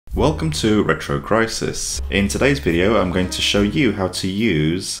Welcome to Retro Crisis. In today's video I'm going to show you how to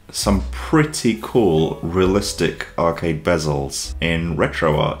use some pretty cool realistic arcade bezels in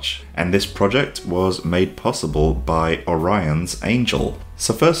RetroArch, and this project was made possible by Orion's Angel.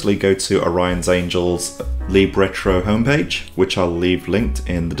 So firstly, go to Orion's Angel's LibRetro homepage, which I'll leave linked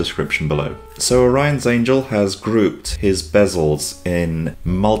in the description below. So Orion's Angel has grouped his bezels in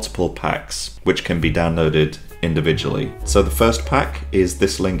multiple packs, which can be downloaded individually. So the first pack is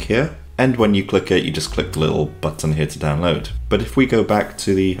this link here, and when you click it, you just click the little button here to download. But if we go back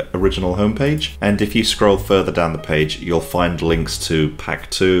to the original homepage, and if you scroll further down the page, you'll find links to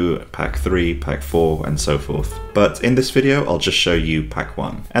pack 2, pack 3, pack 4, and so forth. But in this video, I'll just show you pack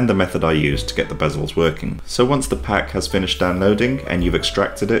 1 and the method I used to get the bezels working. So once the pack has finished downloading and you've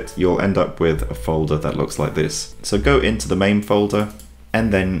extracted it, you'll end up with a folder that looks like this. So go into the main folder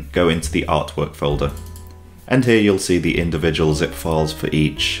and then go into the artwork folder. And here you'll see the individual zip files for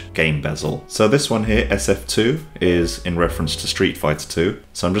each game bezel. So this one here, SF2, is in reference to Street Fighter 2.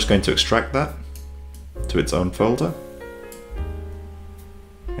 So I'm just going to extract that to its own folder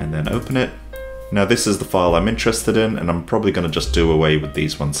and then open it. Now this is the file I'm interested in, and I'm probably going to just do away with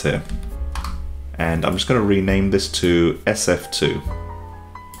these ones here. And I'm just going to rename this to SF2.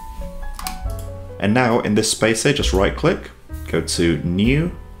 And now in this space here, just right click, go to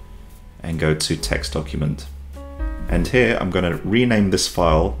New, and go to Text Document. And here I'm going to rename this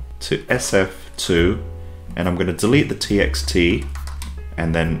file to SF2, and I'm going to delete the TXT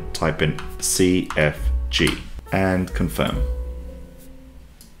and then type in CFG and confirm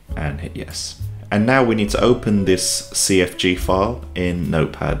and hit yes. And now we need to open this CFG file in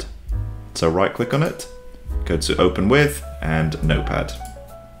Notepad. So right click on it, go to Open With and Notepad.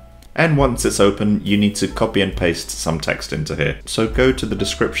 And once it's open, you need to copy and paste some text into here. So go to the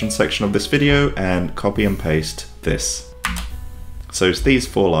description section of this video and copy and paste this. So it's these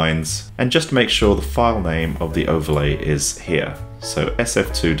 4 lines, and just make sure the file name of the overlay is here. So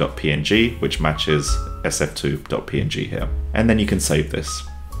sf2.png, which matches sf2.png here. And then you can save this.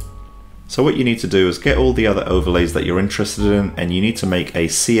 So what you need to do is get all the other overlays that you're interested in, and you need to make a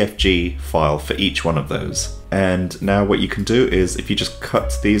CFG file for each one of those. And now what you can do is, if you just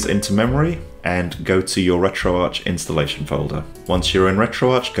cut these into memory and go to your RetroArch installation folder. Once you're in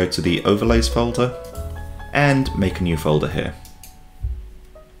RetroArch, go to the overlays folder and make a new folder here.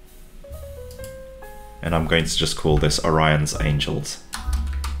 And I'm going to just call this Orion's Angels.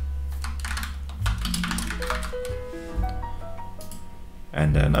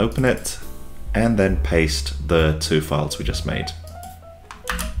 And then open it, and then paste the 2 files we just made.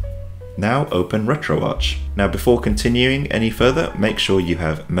 Now open RetroArch. Now before continuing any further, make sure you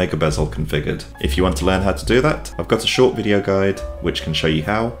have Mega Bezel configured. If you want to learn how to do that, I've got a short video guide which can show you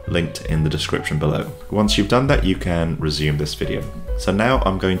how, linked in the description below. Once you've done that, you can resume this video. So now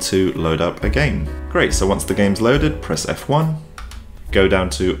I'm going to load up a game. Great, so once the game's loaded, press F1, go down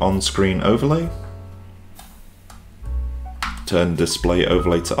to On-Screen Overlay, turn Display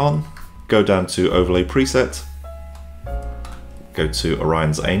Overlay to On, go down to Overlay Preset, go to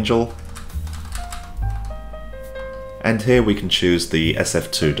Orion's Angel, and here we can choose the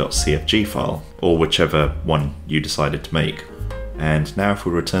sf2.cfg file, or whichever one you decided to make. And now if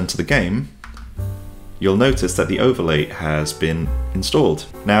we return to the game, you'll notice that the overlay has been installed.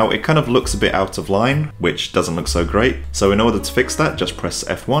 Now it kind of looks a bit out of line, which doesn't look so great. So in order to fix that, just press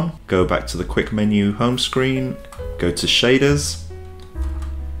F1, go back to the quick menu home screen, go to shaders,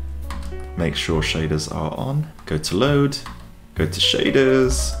 make sure shaders are on, go to load, go to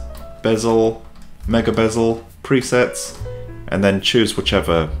shaders, bezel, mega bezel, presets, and then choose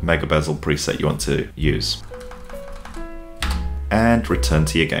whichever mega bezel preset you want to use. And return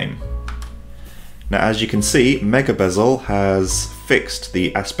to your game. Now as you can see, Mega Bezel has fixed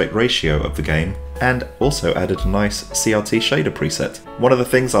the aspect ratio of the game and also added a nice CRT shader preset. One of the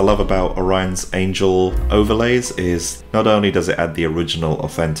things I love about Orion's Angel overlays is not only does it add the original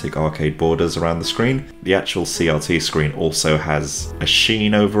authentic arcade borders around the screen, the actual CRT screen also has a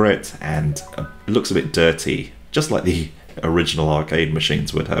sheen over it, and it looks a bit dirty, just like the original arcade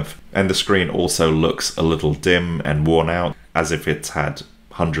machines would have. And the screen also looks a little dim and worn out, as if it's had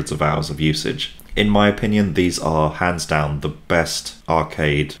hundreds of hours of usage. In my opinion, these are hands down the best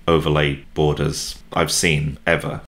arcade overlay borders I've seen ever.